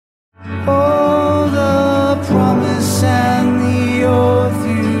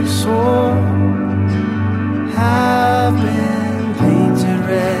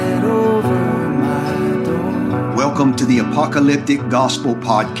to the Apocalyptic Gospel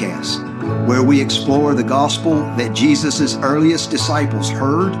Podcast, where we explore the gospel that Jesus' earliest disciples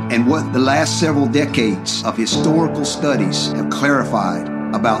heard and what the last several decades of historical studies have clarified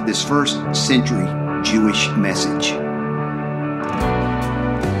about this first century Jewish message.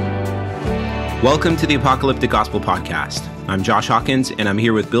 Welcome to the Apocalyptic Gospel Podcast. I'm Josh Hawkins, and I'm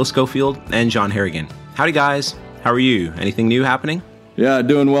here with Bill Schofield and John Harrigan. Howdy, guys. How are you? Anything new happening? Yeah,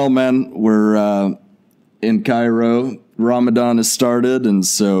 doing well, man. We're in Cairo. Ramadan has started, and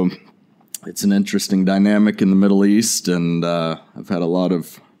so it's an interesting dynamic in the Middle East, and I've had a lot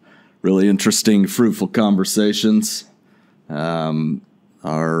of really interesting, fruitful conversations.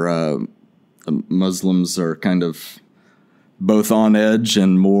 Our Muslims are kind of both on edge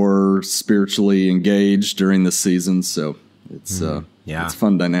and more spiritually engaged during this season, so it's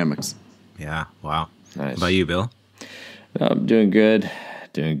fun dynamics. Yeah, wow. Nice. How about you, Bill? I'm doing good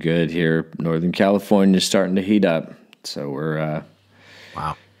here. Northern California is starting to heat up, so we're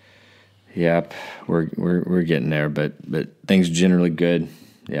wow. Yep, we're getting there, but things are generally good.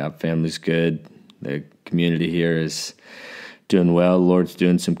 Yeah, family's good. The community here is doing well. The Lord's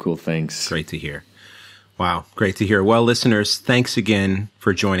doing some cool things. Great to hear. Wow, great to hear. Well, listeners, thanks again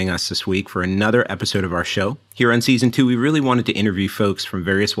for joining us this week for another episode of our show. Here on Season 2, we really wanted to interview folks from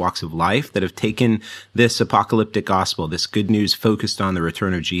various walks of life that have taken this apocalyptic gospel, this good news focused on the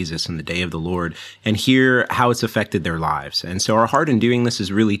return of Jesus and the day of the Lord, and hear how it's affected their lives. And so our heart in doing this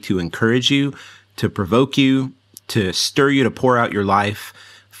is really to encourage you, to provoke you, to stir you to pour out your life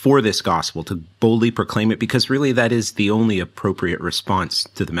for this gospel, to boldly proclaim it, because really that is the only appropriate response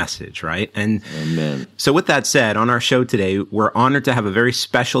to the message, right? And Amen. So with that said, on our show today, we're honored to have a very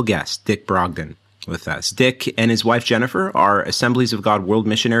special guest, Dick Brogden, with us. Dick and his wife, Jennifer, are Assemblies of God world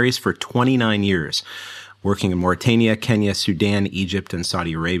missionaries for 29 years, working in Mauritania, Kenya, Sudan, Egypt, and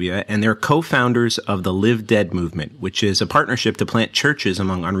Saudi Arabia. And they're co-founders of the Live Dead movement, which is a partnership to plant churches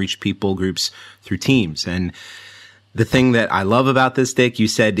among unreached people groups through teams. And the thing that I love about this, Dick, you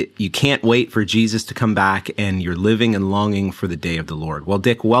said you can't wait for Jesus to come back and you're living and longing for the day of the Lord. Well,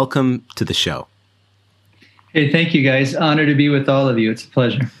 Dick, welcome to the show. Hey, thank you, guys. Honor to be with all of you. It's a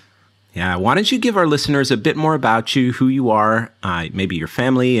pleasure. Yeah. Why don't you give our listeners a bit more about you, who you are, maybe your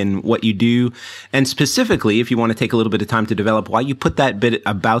family and what you do, and specifically, if you want to take a little bit of time to develop, why you put that bit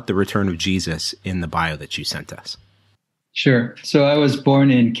about the return of Jesus in the bio that you sent us. Sure. So I was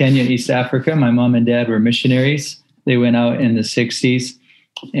born in Kenya, East Africa. My mom and dad were missionaries. They went out in the 60s,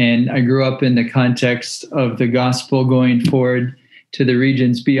 and I grew up in the context of the gospel going forward to the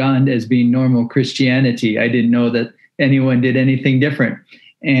regions beyond as being normal Christianity. I didn't know that anyone did anything different.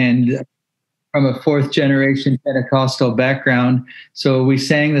 And from a fourth generation Pentecostal background, so we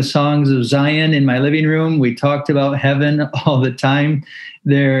sang the songs of Zion in my living room. We talked about heaven all the time.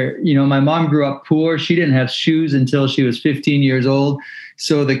 My mom grew up poor. She didn't have shoes until she was 15 years old.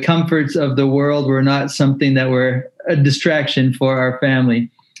 So the comforts of the world were not something that were a distraction for our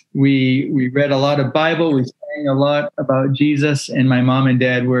family. We read a lot of Bible. We sang a lot about Jesus, and my mom and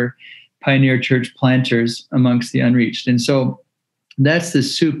dad were pioneer church planters amongst the unreached. And so that's the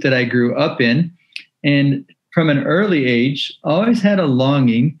soup that I grew up in. And from an early age, always had a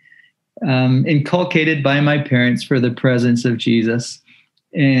longing inculcated by my parents for the presence of Jesus,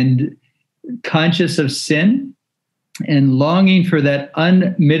 and conscious of sin and longing for that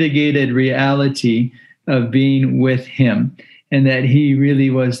unmitigated reality of being with him, and that he really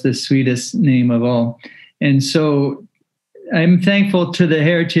was the sweetest name of all. And so I'm thankful to the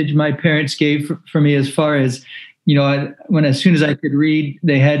heritage my parents gave for me, as far as, as soon as I could read,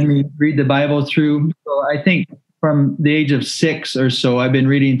 they had me read the Bible through. So I think from the age of 6 or so, I've been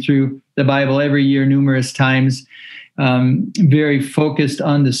reading through the Bible every year, numerous times, very focused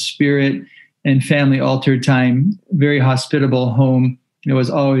on the Spirit and family altar time, very hospitable home. It was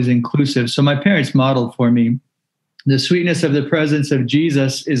always inclusive. So my parents modeled for me. The sweetness of the presence of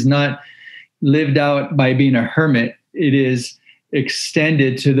Jesus is not lived out by being a hermit. It is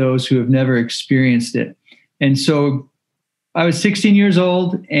extended to those who have never experienced it. And so I was 16 years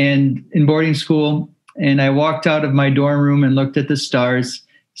old and in boarding school, and I walked out of my dorm room and looked at the stars,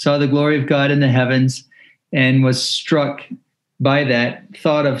 saw the glory of God in the heavens, and was struck by that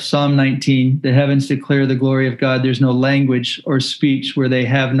thought of Psalm 19, the heavens declare the glory of God. There's no language or speech where they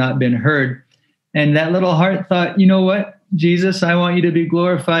have not been heard. And that little heart thought, you know what, Jesus, I want you to be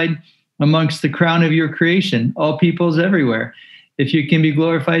glorified amongst the crown of your creation, all peoples everywhere. If you can be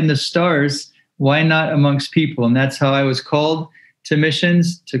glorified in the stars, why not amongst people? And that's how I was called to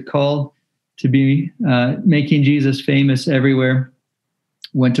missions, to be making Jesus famous everywhere.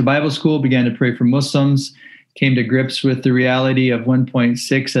 Went to Bible school, began to pray for Muslims, came to grips with the reality of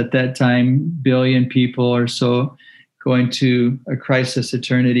 1.6 at that time billion people or so going to a Christless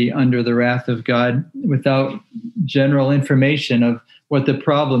eternity under the wrath of God without general information of what the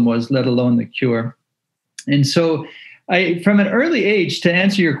problem was, let alone the cure. And so from an early age, to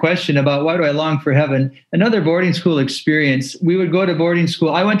answer your question about why do I long for heaven, another boarding school experience, we would go to boarding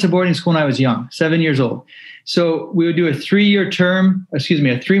school. I went to boarding school when I was young, 7 years old. So we would do a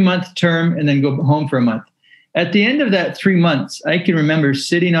 3-month term, and then go home for a month. At the end of that 3 months, I can remember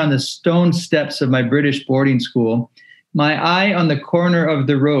sitting on the stone steps of my British boarding school, my eye on the corner of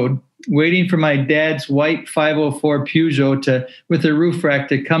the road, waiting for my dad's white 504 Peugeot with a roof rack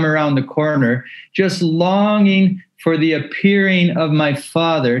to come around the corner, just longing for the appearing of my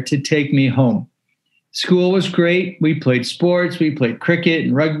father to take me home. School was great. We played sports. We played cricket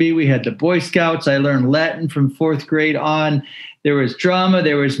and rugby. We had the Boy Scouts. I learned Latin from 4th grade on. There was drama.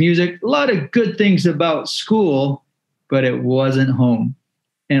 There was music. A lot of good things about school, but it wasn't home.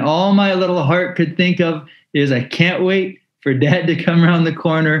 And all my little heart could think of is, I can't wait for Dad to come around the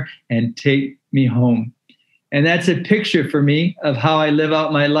corner and take me home. And that's a picture for me of how I live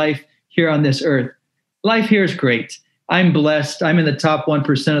out my life here on this earth. Life here is great. I'm blessed. I'm in the top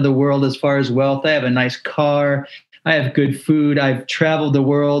 1% of the world as far as wealth. I have a nice car. I have good food. I've traveled the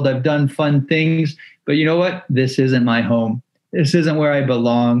world. I've done fun things. But you know what? This isn't my home. This isn't where I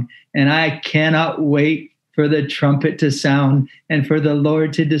belong. And I cannot wait for the trumpet to sound and for the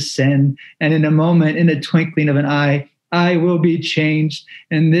Lord to descend. And in a moment, in a twinkling of an eye, I will be changed,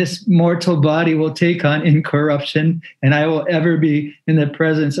 and this mortal body will take on incorruption, and I will ever be in the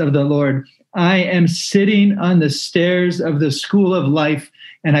presence of the Lord. I am sitting on the stairs of the school of life,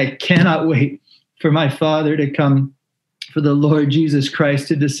 and I cannot wait for my Father to come, for the Lord Jesus Christ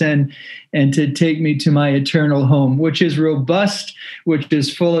to descend and to take me to my eternal home, which is robust, which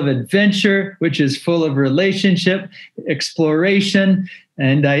is full of adventure, which is full of relationship, exploration.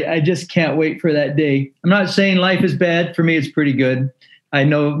 And I just can't wait for that day. I'm not saying life is bad. For me, it's pretty good. I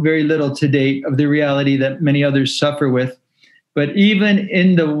know very little to date of the reality that many others suffer with. But even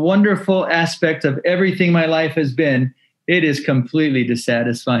in the wonderful aspect of everything my life has been, it is completely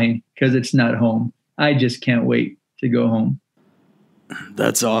dissatisfying because it's not home. I just can't wait to go home.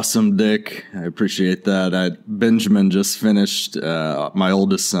 That's awesome, Dick. I appreciate that. Benjamin just finished, my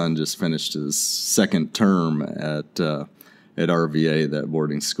oldest son just finished his second term at RVA, that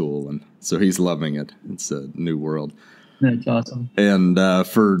boarding school, and so he's loving it. It's a new world. That's awesome. And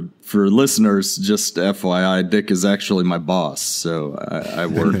for listeners, just FYI, Dick is actually my boss. So I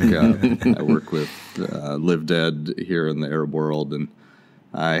work I work with Live Dead here in the Arab world, and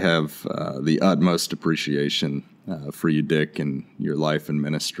I have the utmost appreciation for you, Dick, and your life and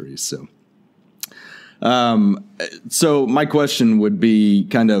ministry. So my question would be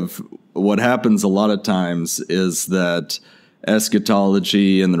kind of what happens a lot of times is that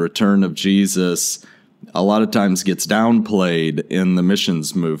eschatology and the return of Jesus a lot of times gets downplayed in the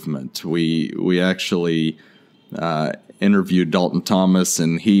missions movement. We actually interviewed Dalton Thomas,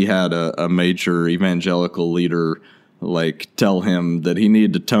 and he had a major evangelical leader tell him that he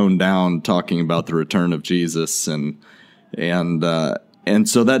needed to tone down talking about the return of Jesus, and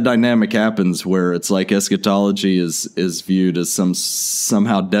so that dynamic happens where it's like eschatology is viewed as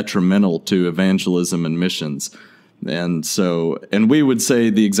somehow detrimental to evangelism and missions. And we would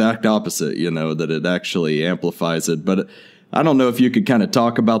say the exact opposite, that it actually amplifies it. But I don't know if you could kind of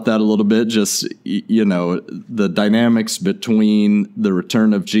talk about that a little bit, just, the dynamics between the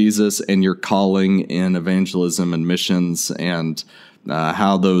return of Jesus and your calling in evangelism and missions, and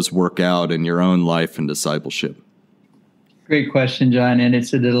how those work out in your own life and discipleship. Great question, John, and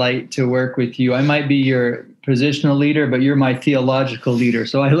it's a delight to work with you. I might be your positional leader, but you're my theological leader.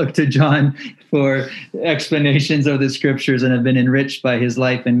 So I look to John for explanations of the scriptures and have been enriched by his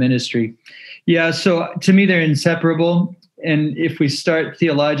life and ministry. Yeah, so to me, they're inseparable. And if we start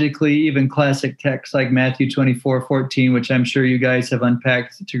theologically, even classic texts like Matthew 24:14, which I'm sure you guys have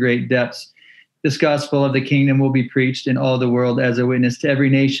unpacked to great depths, this gospel of the kingdom will be preached in all the world as a witness to every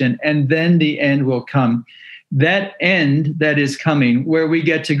nation, and then the end will come. That end that is coming, where we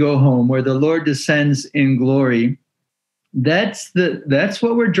get to go home, where the Lord descends in glory, that's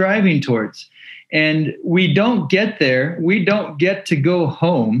what we're driving towards. And we don't get there, we don't get to go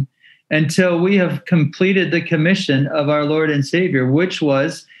home until we have completed the commission of our Lord and Savior, which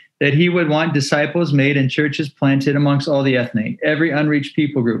was that he would want disciples made and churches planted amongst all the ethne, every unreached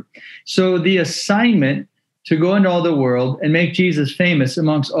people group. So the assignment to go into all the world and make Jesus famous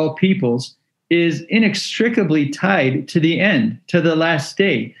amongst all peoples is inextricably tied to the end, to the last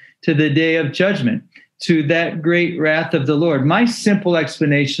day, to the day of judgment, to that great wrath of the Lord. My simple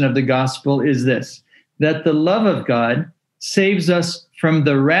explanation of the gospel is this, that the love of God saves us from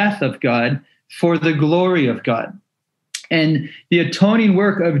the wrath of God for the glory of God. And the atoning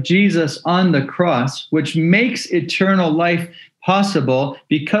work of Jesus on the cross, which makes eternal life possible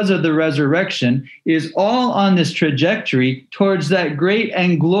because of the resurrection, is all on this trajectory towards that great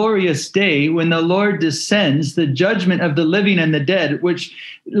and glorious day when the Lord descends, the judgment of the living and the dead, which,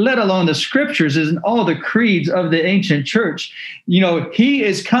 let alone the scriptures, is in all the creeds of the ancient church. He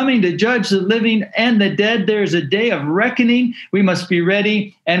is coming to judge the living and the dead. There's a day of reckoning. We must be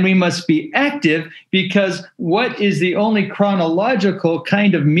ready and we must be active, because what is the only chronological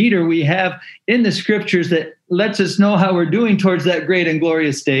kind of meter we have in the scriptures that lets us know how we're doing towards that great and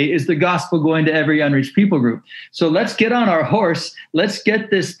glorious day is the gospel going to every unreached people group. So let's get on our horse. Let's get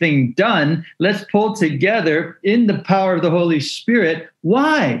this thing done. Let's pull together in the power of the Holy Spirit.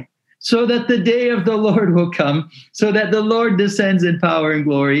 Why? So that the day of the Lord will come, so that the Lord descends in power and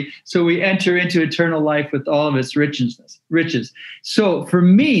glory, so we enter into eternal life with all of its riches. So for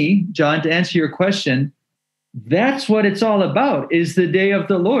me, John, to answer your question, that's what it's all about, is the day of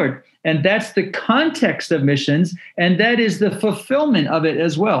the Lord. And that's the context of missions, and that is the fulfillment of it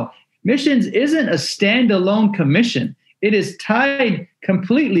as well. Missions isn't a standalone commission. It is tied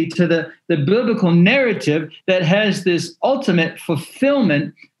completely to the biblical narrative that has this ultimate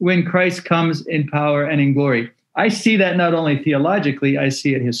fulfillment when Christ comes in power and in glory. I see that not only theologically, I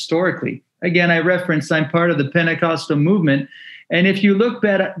see it historically. Again, I referenced I'm part of the Pentecostal movement. And if you look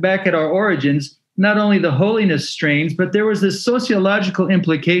back at our origins, not only the holiness strains, but there was this sociological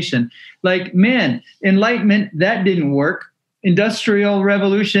implication. Like, man, enlightenment, that didn't work. Industrial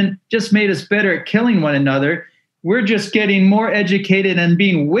revolution just made us better at killing one another. We're just getting more educated and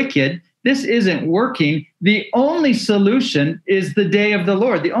being wicked. This isn't working. The only solution is the day of the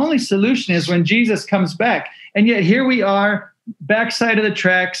Lord. The only solution is when Jesus comes back. And yet here we are, backside of the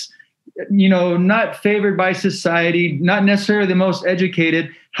tracks, not favored by society, not necessarily the most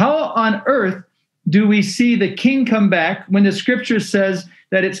educated. How on earth do we see the king come back when the scripture says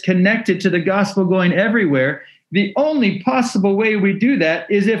that it's connected to the gospel going everywhere? The only possible way we do that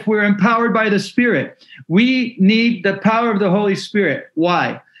is if we're empowered by the Spirit. We need the power of the Holy Spirit.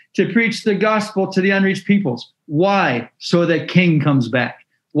 Why? To preach the gospel to the unreached peoples. Why? So the king comes back.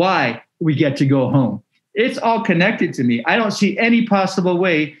 Why? We get to go home. It's all connected to me. I don't see any possible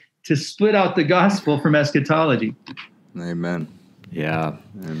way to split out the gospel from eschatology. Amen. Yeah.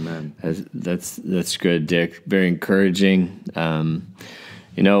 Amen. That's good, Dick. Very encouraging.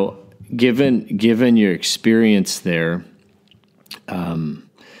 Given your experience there,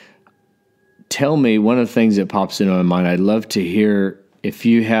 tell me, one of the things that pops into my mind, I'd love to hear if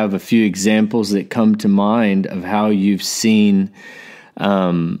you have a few examples that come to mind of how you've seen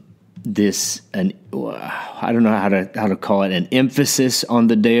this, I don't know how to call it, an emphasis on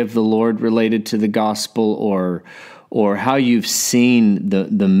the day of the Lord related to the gospel, or how you've seen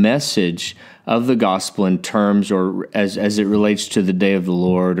the message of the gospel in terms, or as it relates to the day of the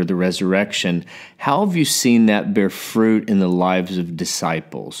Lord or the resurrection. How have you seen that bear fruit in the lives of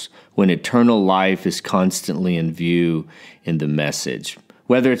disciples when eternal life is constantly in view in the message,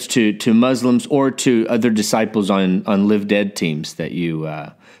 whether it's to Muslims or to other disciples on Live Dead teams that you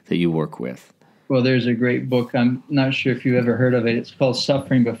work with? Well, there's a great book. I'm not sure if you've ever heard of it. It's called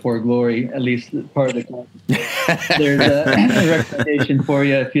Suffering Before Glory, at least part of the conference. There's a recommendation for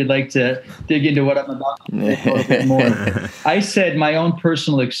you if you'd like to dig into what I'm about to say a little bit more. I said my own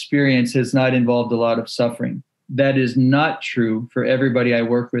personal experience has not involved a lot of suffering. That is not true for everybody I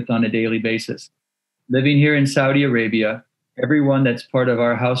work with on a daily basis. Living here in Saudi Arabia, everyone that's part of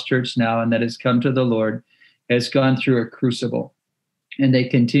our house church now and that has come to the Lord has gone through a crucible, and they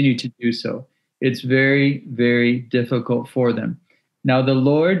continue to do so. It's very, very difficult for them. Now, the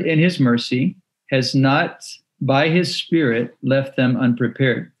Lord, in his mercy, has not, by his Spirit, left them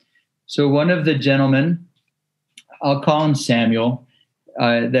unprepared. So one of the gentlemen, I'll call him Samuel,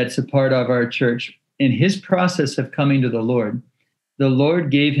 that's a part of our church, in his process of coming to the Lord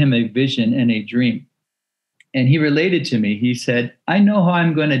gave him a vision and a dream. And he related to me. He said, I know how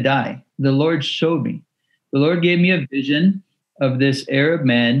I'm going to die. The Lord showed me. The Lord gave me a vision of this Arab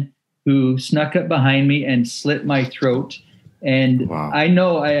man who snuck up behind me and slit my throat. And wow. I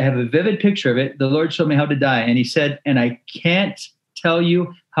know I have a vivid picture of it. The Lord showed me how to die. And he said, and I can't tell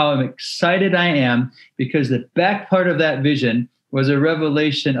you how excited I am, because the back part of that vision was a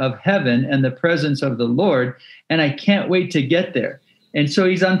revelation of heaven and the presence of the Lord. And I can't wait to get there. And so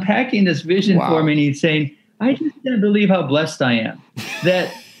he's unpacking this vision wow. for me. And he's saying, I just can't believe how blessed I am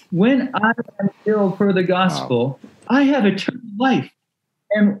that when I am ill for the gospel, wow. I have eternal life.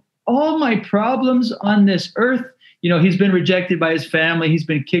 And all my problems on this earth, he's been rejected by his family. He's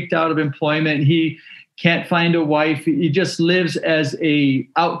been kicked out of employment. He can't find a wife. He just lives as a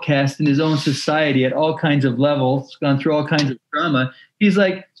outcast in his own society at all kinds of levels, gone through all kinds of trauma. He's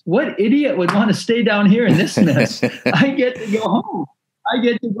like, what idiot would want to stay down here in this mess? I get to go home. I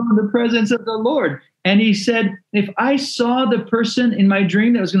get to go in the presence of the Lord. And he said, if I saw the person in my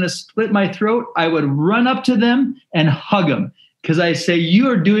dream that was going to split my throat, I would run up to them and hug them, because I say, you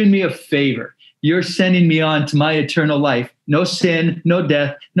are doing me a favor. You're sending me on to my eternal life. No sin, no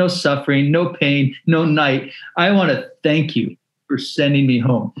death, no suffering, no pain, no night. I want to thank you for sending me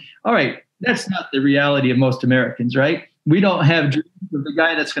home. All right, that's not the reality of most Americans, right? We don't have dreams of the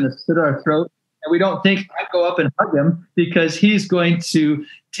guy that's going to slit our throat. And we don't think I go up and hug him because he's going to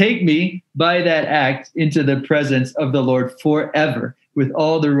take me by that act into the presence of the Lord forever with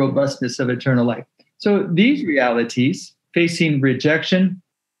all the robustness of eternal life. So these realities, facing rejection.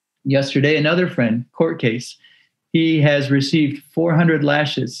 Yesterday, another friend, court case, he has received 400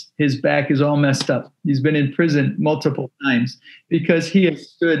 lashes. His back is all messed up. He's been in prison multiple times because he has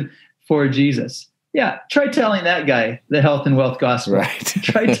stood for Jesus. Yeah, try telling that guy the health and wealth gospel. Right.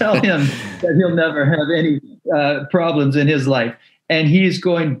 Try telling him that he'll never have any problems in his life. And he's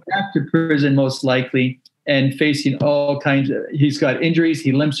going back to prison most likely and facing all kinds of, he's got injuries.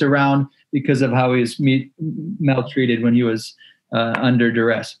 He limps around because of how he was maltreated when he was under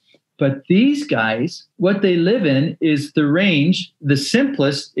duress. But these guys, what they live in is the range. The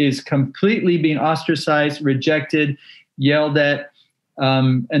simplest is completely being ostracized, rejected, yelled at.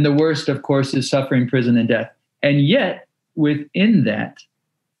 And the worst, of course, is suffering, prison, and death. And yet, within that,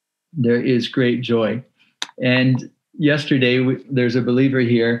 there is great joy. And yesterday, there's a believer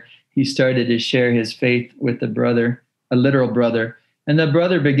here. He started to share his faith with a brother, a literal brother. And the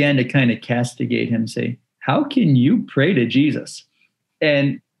brother began to kind of castigate him, say, how can you pray to Jesus?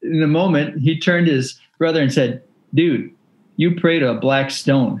 And in the moment, he turned to his brother and said, dude, you pray to a black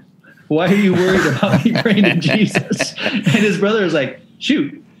stone. Why are you worried about me praying to Jesus? And his brother was like,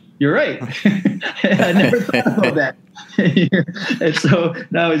 shoot, you're right. I never thought about that. And so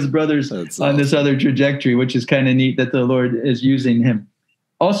now his brother's on this other trajectory, which is kind of neat that the Lord is using him.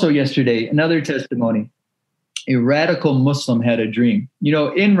 Also yesterday, another testimony. A radical Muslim had a dream. You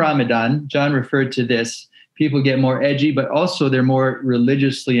know, in Ramadan, John referred to this, people get more edgy, but also they're more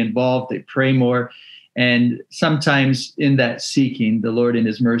religiously involved. They pray more. And sometimes in that seeking, the Lord in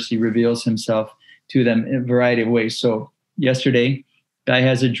his mercy reveals himself to them in a variety of ways. So yesterday, guy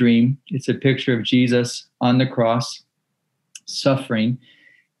has a dream. It's a picture of Jesus on the cross, suffering.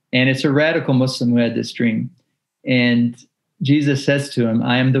 And it's a radical Muslim who had this dream. And Jesus says to him,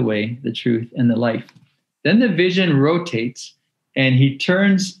 I am the way, the truth, and the life. Then the vision rotates and he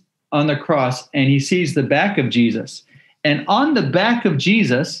turns on the cross and he sees the back of Jesus. And on the back of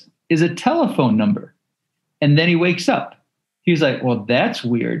Jesus is a telephone number. And then he wakes up. He's like, well, that's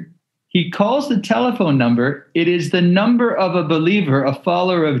weird. He calls the telephone number. It is the number of a believer, a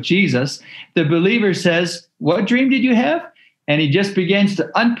follower of Jesus. The believer says, what dream did you have? And he just begins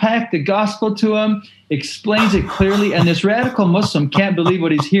to unpack the gospel to him, explains it clearly. And this radical Muslim can't believe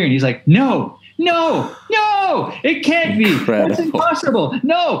what he's hearing. He's like, no, it can't be. That's impossible.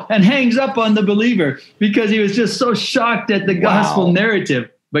 No, and hangs up on the believer because he was just so shocked at the gospel narrative.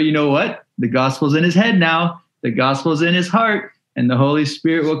 But you know what? The gospel's in his head now. The gospel's in his heart. And the Holy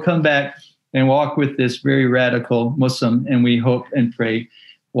Spirit will come back and walk with this very radical Muslim. And we hope and pray,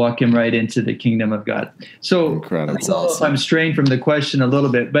 walk him right into the kingdom of God. So incredible. I don't know if I'm straying from the question a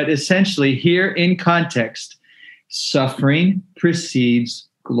little bit, but essentially here in context, suffering precedes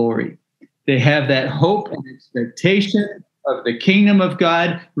glory. They have that hope and expectation of the kingdom of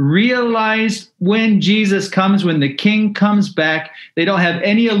God realized when Jesus comes, when the king comes back. They don't have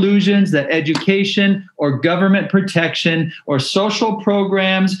any illusions that education or government protection or social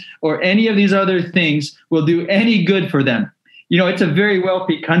programs or any of these other things will do any good for them. You know, it's a very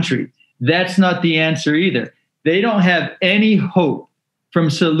wealthy country. That's not the answer either. They don't have any hope from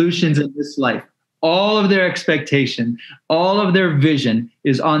solutions in this life. All of their expectation, all of their vision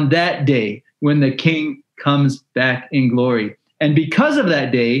is on that day when the king comes back in glory. And because of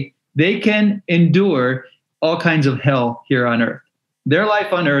that day, they can endure all kinds of hell here on earth. Their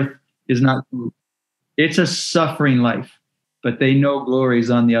life on earth is not good. It's a suffering life, but they know glory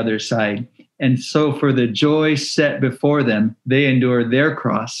is on the other side. And so for the joy set before them, they endure their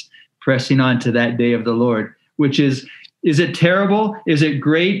cross, pressing on to that day of the Lord, which is it terrible? Is it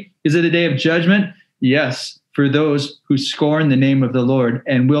great? Is it a day of judgment? Yes, for those who scorn the name of the Lord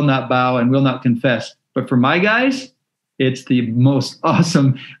and will not bow and will not confess. But for my guys, it's the most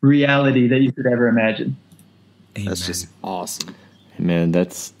awesome reality that you could ever imagine. Amen. That's just awesome. Man,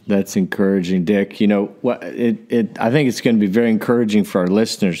 that's encouraging, Dick. You know what? I think it's going to be very encouraging for our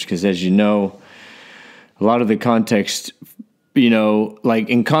listeners because, as you know, a lot of the context, like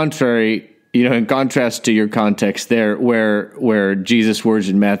in contrast to your context there, where Jesus' words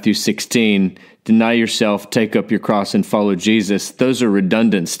in Matthew 16, deny yourself, take up your cross, and follow Jesus, those are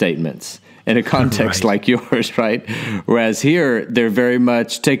redundant statements in a context like yours, right? Whereas here, they're very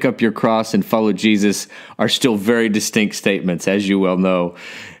much take up your cross and follow Jesus are still very distinct statements, as you well know.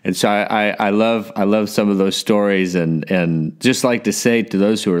 And so I love some of those stories, and just like to say to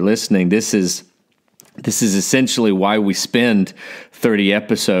those who are listening, this is essentially why we spend 30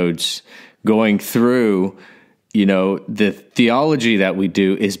 episodes going through, the theology that we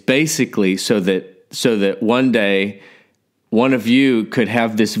do is basically so that one day one of you could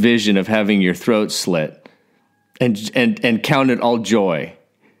have this vision of having your throat slit and count it all joy,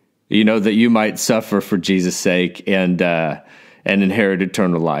 that you might suffer for Jesus' sake and inherit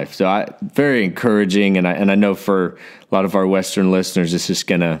eternal life. So very encouraging. And I know for a lot of our Western listeners, this is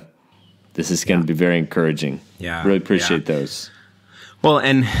going to be very encouraging. Yeah. Really appreciate those. Well,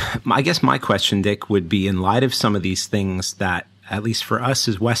 and I guess my question, Dick, would be in light of some of these things that, at least for us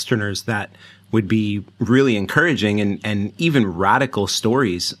as Westerners, that would be really encouraging and even radical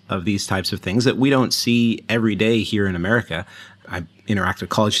stories of these types of things that we don't see every day here in America. I interact with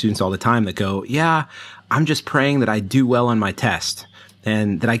college students all the time that go, yeah, I'm just praying that I do well on my test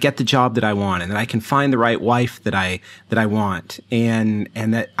and that I get the job that I want and that I can find the right wife that I want and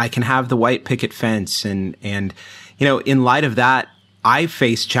that I can have the white picket fence. And in light of that, I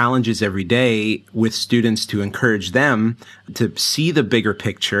face challenges every day with students to encourage them to see the bigger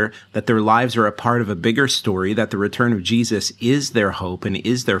picture, that their lives are a part of a bigger story, that the return of Jesus is their hope and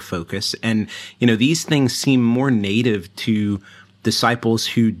is their focus. And, these things seem more native to disciples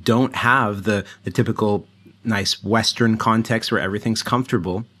who don't have the typical nice Western context where everything's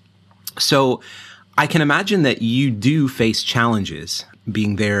comfortable. So I can imagine that you do face challenges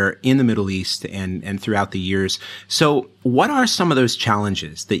being there in the Middle East and throughout the years. So what are some of those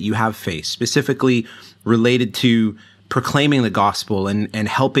challenges that you have faced, specifically related to proclaiming the gospel and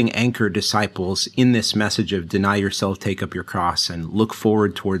helping anchor disciples in this message of deny yourself, take up your cross, and look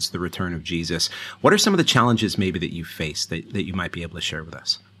forward towards the return of Jesus? What are some of the challenges maybe that you faced that you might be able to share with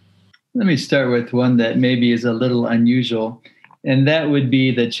us? Let me start with one that maybe is a little unusual, and that would be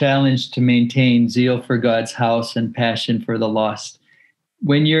the challenge to maintain zeal for God's house and passion for the lost.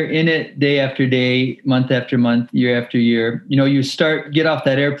 When you're in it day after day, month after month, year after year, you get off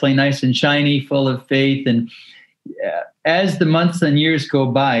that airplane nice and shiny, full of faith. And as the months and years go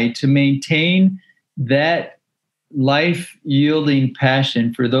by, to maintain that life-yielding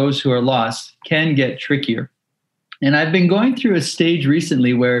passion for those who are lost can get trickier. And I've been going through a stage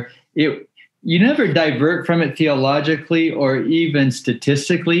recently where you never divert from it theologically or even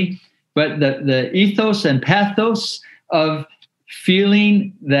statistically, but the ethos and pathos of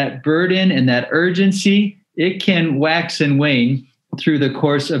feeling that burden and that urgency, it can wax and wane through the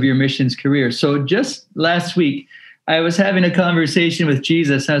course of your missions career. So just last week, I was having a conversation with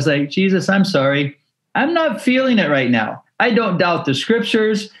Jesus. I was like, Jesus, I'm sorry. I'm not feeling it right now. I don't doubt the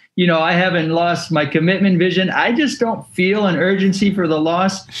scriptures. I haven't lost my commitment vision. I just don't feel an urgency for the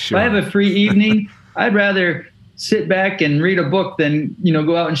lost. Sure. If I have a free evening, I'd rather sit back and read a book than,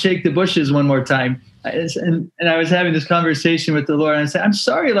 go out and shake the bushes one more time. And I was having this conversation with the Lord, and I said, I'm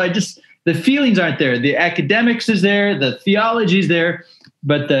sorry, Lord, the feelings aren't there. The academics is there, the theology is there,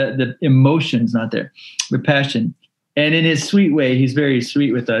 but the emotion's not there, the passion. And in his sweet way, he's very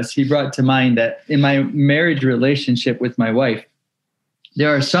sweet with us. He brought to mind that in my marriage relationship with my wife,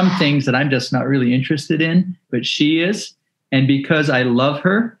 there are some things that I'm just not really interested in, but she is. And because I love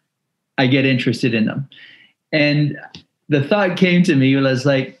her, I get interested in them. And the thought came to me was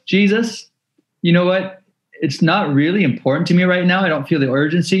like, Jesus, you know what? It's not really important to me right now. I don't feel the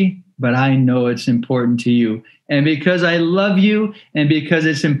urgency, but I know it's important to you. And because I love you and because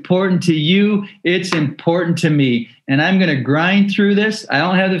it's important to you, it's important to me. And I'm going to grind through this. I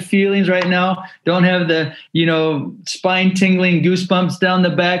don't have the feelings right now. Don't have the, spine tingling goosebumps down the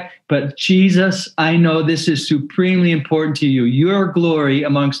back. But Jesus, I know this is supremely important to you. Your glory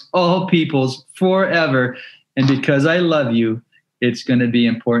amongst all peoples forever. And because I love you, it's going to be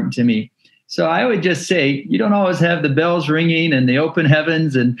important to me. So I would just say, you don't always have the bells ringing and the open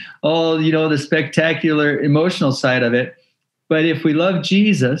heavens and all, the spectacular emotional side of it. But if we love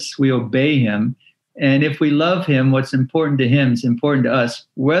Jesus, we obey him. And if we love him, what's important to him is important to us,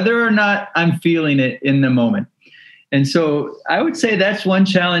 whether or not I'm feeling it in the moment. And so I would say that's one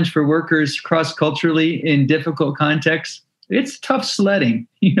challenge for workers cross-culturally in difficult contexts. It's tough sledding,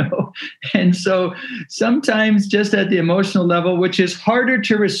 And so sometimes just at the emotional level, which is harder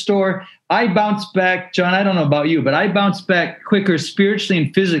to restore, I bounce back, John, I don't know about you, but I bounce back quicker spiritually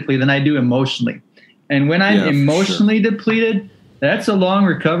and physically than I do emotionally. And when I'm Yeah, for emotionally depleted, that's a long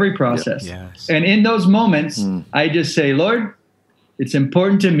recovery process. Yes. And in those moments, I just say, Lord, it's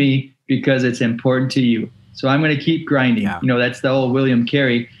important to me because it's important to you. So I'm going to keep grinding. Yeah. That's the old William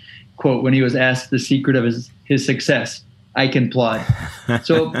Carey quote when he was asked the secret of his success. I can plod.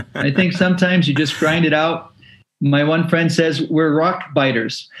 So I think sometimes you just grind it out. My one friend says we're rock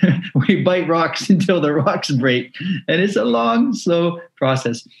biters. We bite rocks until the rocks break. And it's a long, slow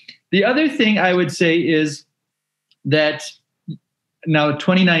process. The other thing I would say is that now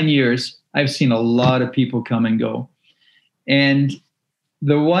 29 years, I've seen a lot of people come and go. And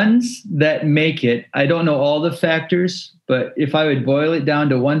the ones that make it, I don't know all the factors, but if I would boil it down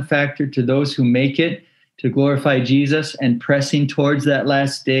to one factor, to those who make it, to glorify Jesus and pressing towards that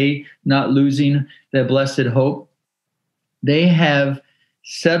last day, not losing that blessed hope, they have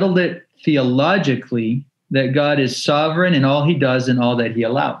settled it theologically that God is sovereign in all he does and all that he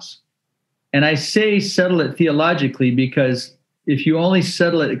allows. And I say settle it theologically because if you only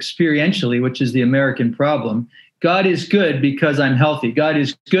settle it experientially, which is the American problem, God is good because I'm healthy. God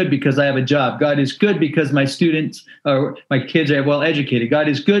is good because I have a job. God is good because my students or my kids are well educated. God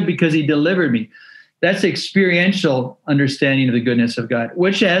is good because he delivered me. That's experiential understanding of the goodness of God,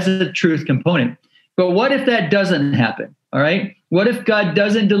 which has a truth component. But what if that doesn't happen? All right. What if God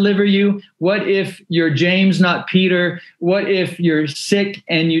doesn't deliver you? What if you're James, not Peter? What if you're sick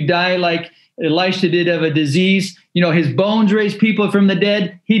and you die like Elisha did of a disease? His bones raise people from the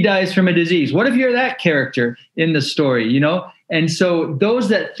dead. He dies from a disease. What if you're that character in the story, And so those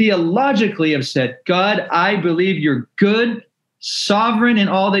that theologically have said, God, I believe you're good, sovereign in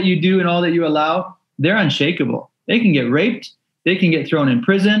all that you do and all that you allow, they're unshakable. They can get raped. They can get thrown in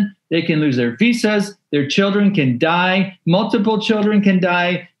prison. They can lose their visas. Their children can die. Multiple children can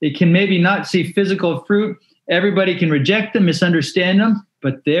die. They can maybe not see physical fruit. Everybody can reject them, misunderstand them,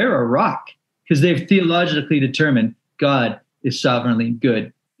 but they're a rock because they've theologically determined God is sovereignly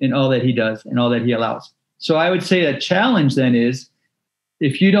good in all that he does and all that he allows. So I would say a challenge then is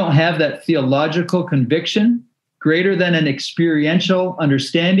if you don't have that theological conviction greater than an experiential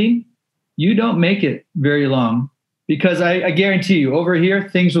understanding, you don't make it very long. Because I guarantee you, over here,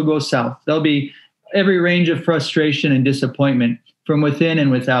 things will go south. There'll be every range of frustration and disappointment from within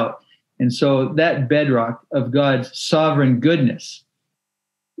and without. And so that bedrock of God's sovereign goodness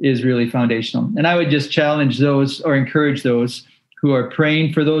is really foundational. And I would just challenge those or encourage those who are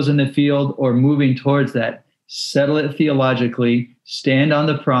praying for those in the field or moving towards that. Settle it theologically, stand on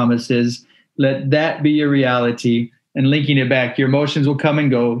the promises, let that be your reality, and linking it back. Your emotions will come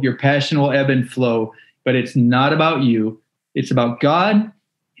and go, your passion will ebb and flow. But it's not about you. It's about God,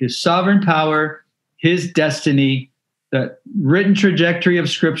 his sovereign power, his destiny, the written trajectory of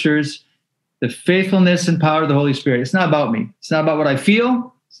scriptures, the faithfulness and power of the Holy Spirit. It's not about me. It's not about what I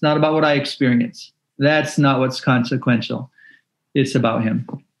feel. It's not about what I experience. That's not what's consequential. It's about him.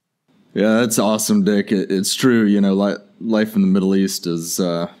 Yeah, that's awesome, Dick. It's true. Life in the Middle East is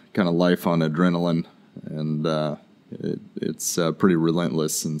kind of life on adrenaline, and it's pretty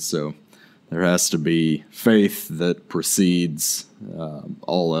relentless. And so there has to be faith that precedes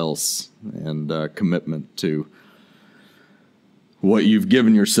all else, and commitment to what you've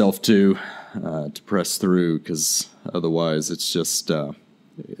given yourself to press through, because otherwise it's just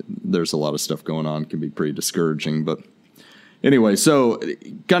there's a lot of stuff going on. It can be pretty discouraging. But anyway, so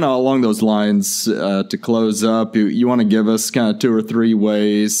kind of along those lines, to close up, you want to give us kind of 2 or 3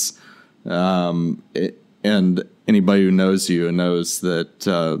 ways, and anybody who knows you knows that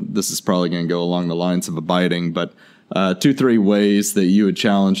this is probably going to go along the lines of abiding, but 2, 3 ways that you would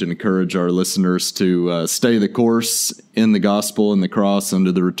challenge and encourage our listeners to stay the course in the gospel and the cross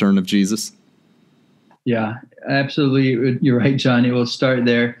under the return of Jesus. Yeah, absolutely. You're right, John. It will start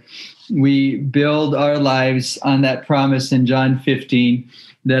there. We build our lives on that promise in John 15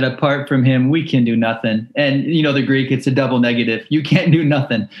 that apart from him, we can do nothing. And the Greek, it's a double negative. You can't do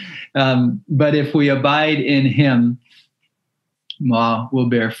nothing. But if we abide in him, we'll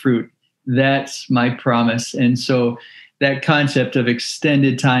bear fruit. That's my promise. And so that concept of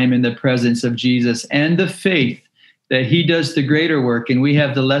extended time in the presence of Jesus and the faith that he does the greater work and we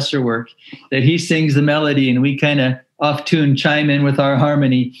have the lesser work, that he sings the melody and we kind of off tune chime in with our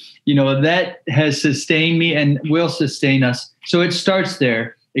harmony, that has sustained me and will sustain us. So it starts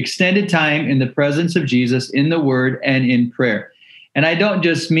there. Extended time in the presence of Jesus, in the word and in prayer. And I don't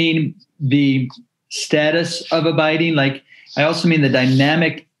just mean the status of abiding, I also mean the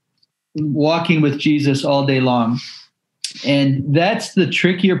dynamic walking with Jesus all day long. And that's the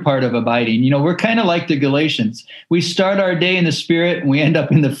trickier part of abiding. We're kind of like the Galatians. We start our day in the spirit and we end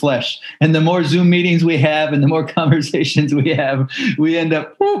up in the flesh. And the more Zoom meetings we have and the more conversations we have, we end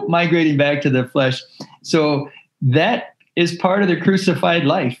up migrating back to the flesh. So that is part of the crucified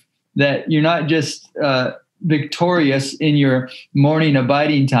life, that you're not just victorious in your morning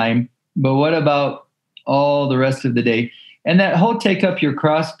abiding time, but what about all the rest of the day? And that whole take up your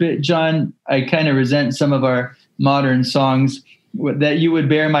cross bit, John, I kind of resent some of our modern songs, that you would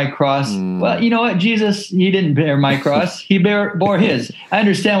bear my cross. Well, you know what? Jesus, he didn't bear my cross. He bore his. I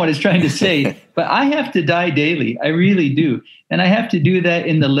understand what he's trying to say, but I have to die daily. I really do. And I have to do that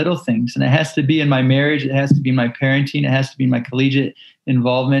in the little things. And it has to be in my marriage. It has to be in my parenting. It has to be in my collegiate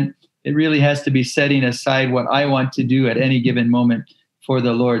involvement. It really has to be setting aside what I want to do at any given moment for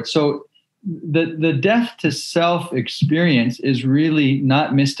the Lord. So the death to self experience is really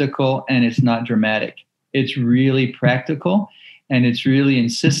not mystical, and it's not dramatic. It's really practical, and it's really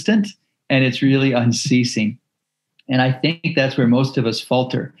insistent, and it's really unceasing. And I think that's where most of us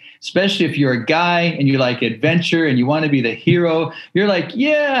falter, especially if you're a guy and you like adventure and you want to be the hero. You're like,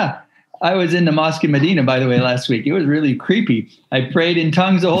 yeah. I was in the mosque in Medina, by the way, last week. It was really creepy. I prayed in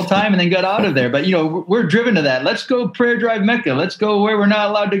tongues the whole time and then got out of there. But, we're driven to that. Let's go prayer drive Mecca. Let's go where we're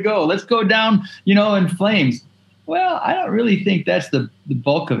not allowed to go. Let's go down, in flames. Well, I don't really think that's the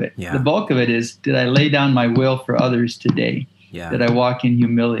bulk of it. Yeah. The bulk of it is, did I lay down my will for others today? Yeah. Did I walk in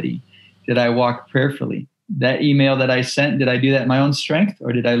humility? Did I walk prayerfully? That email that I sent, did I do that in my own strength,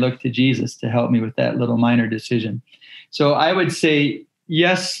 or did I look to Jesus to help me with that little minor decision? So I would say,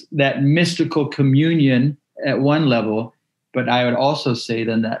 yes, that mystical communion at one level, but I would also say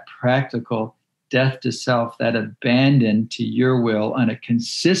then that practical death to self, that abandon to your will on a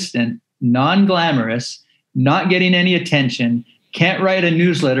consistent, non-glamorous, not getting any attention, can't write a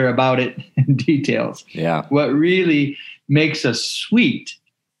newsletter about it in details. Yeah. What really makes us sweet,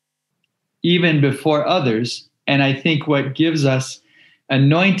 even before others, and I think what gives us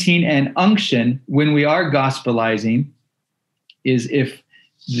anointing and unction when we are gospelizing, is if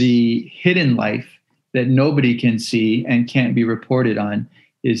the hidden life that nobody can see and can't be reported on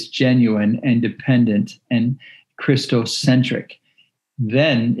is genuine and dependent and Christocentric.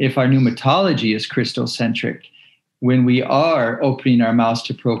 Then if our pneumatology is Christocentric, when we are opening our mouths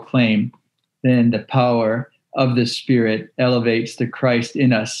to proclaim, then the power of the Spirit elevates the Christ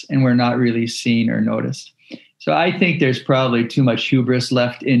in us, and we're not really seen or noticed. So I think there's probably too much hubris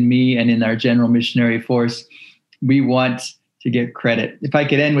left in me and in our general missionary force. We want to get credit. If I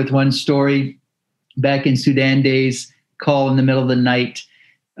could end with one story, back in Sudan days, call in the middle of the night,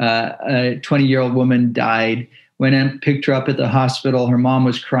 a 20-year-old woman died. Went and picked her up at the hospital. Her mom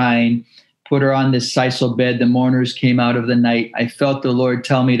was crying, put her on this sisal bed. The mourners came out of the night. I felt the Lord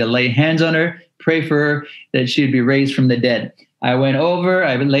tell me to lay hands on her, pray for her, that she'd be raised from the dead. I went over,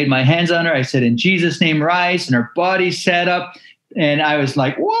 I laid my hands on her. I said, in Jesus' name, rise. And her body sat up. And I was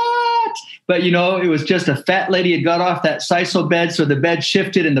like, what? But, it was just a fat lady had got off that sisal bed. So the bed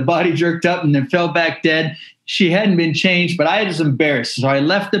shifted and the body jerked up and then fell back dead. She hadn't been changed, but I was embarrassed. So I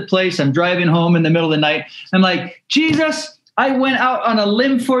left the place. I'm driving home in the middle of the night. I'm like, Jesus, I went out on a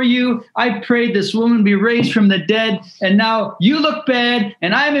limb for you. I prayed this woman be raised from the dead. And now you look bad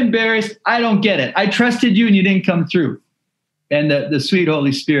and I'm embarrassed. I don't get it. I trusted you and you didn't come through. And the sweet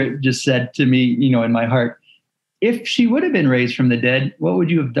Holy Spirit just said to me, in my heart, if she would have been raised from the dead, what would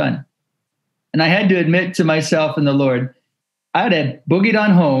you have done? And I had to admit to myself and the Lord, I would have boogied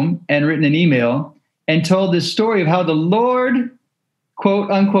on home and written an email and told this story of how the Lord, quote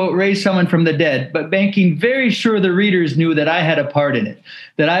unquote, raised someone from the dead, but making very sure the readers knew that I had a part in it,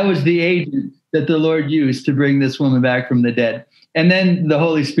 that I was the agent that the Lord used to bring this woman back from the dead. And then the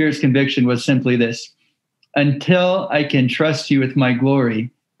Holy Spirit's conviction was simply this: until I can trust you with my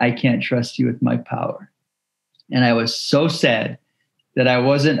glory, I can't trust you with my power. And I was so sad that I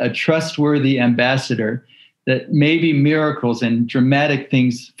wasn't a trustworthy ambassador, that maybe miracles and dramatic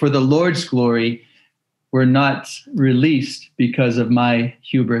things for the Lord's glory were not released because of my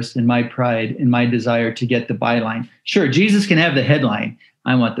hubris and my pride and my desire to get the byline. Sure, Jesus can have the headline.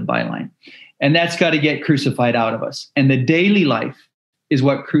 I want the byline. And that's got to get crucified out of us. And the daily life is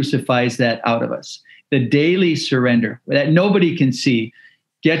what crucifies that out of us. The daily surrender that nobody can see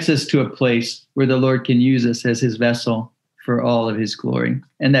gets us to a place where the Lord can use us as his vessel for all of his glory.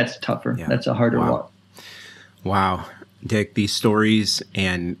 And that's tougher. Yeah. That's a harder walk. Wow. Dick, these stories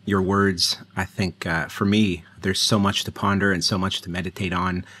and your words, I think for me, there's so much to ponder and so much to meditate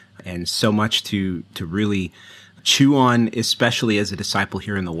on and so much to really chew on, especially as a disciple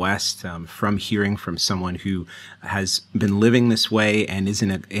here in the West, from hearing from someone who has been living this way and is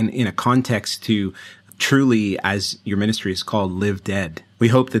in a context to truly, as your ministry is called, live dead. We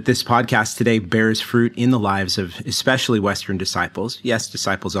hope that this podcast today bears fruit in the lives of especially Western disciples. Yes,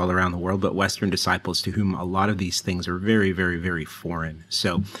 disciples all around the world, but Western disciples to whom a lot of these things are very, very, very foreign.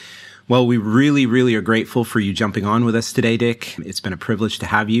 So, well, we really, really are grateful for you jumping on with us today, Dick. It's been a privilege to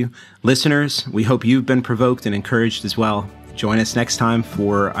have you. Listeners, we hope you've been provoked and encouraged as well. Join us next time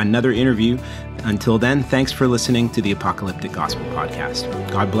for another interview. Until then, thanks for listening to the Apocalyptic Gospel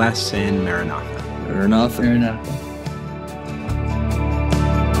Podcast. God bless and Maranatha. Maranatha. Maranatha.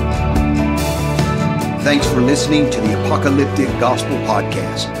 Thanks for listening to the Apocalyptic Gospel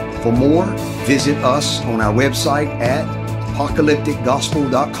Podcast. For more, visit us on our website at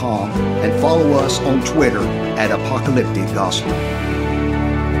apocalypticgospel.com and follow us on Twitter at Apocalyptic Gospel.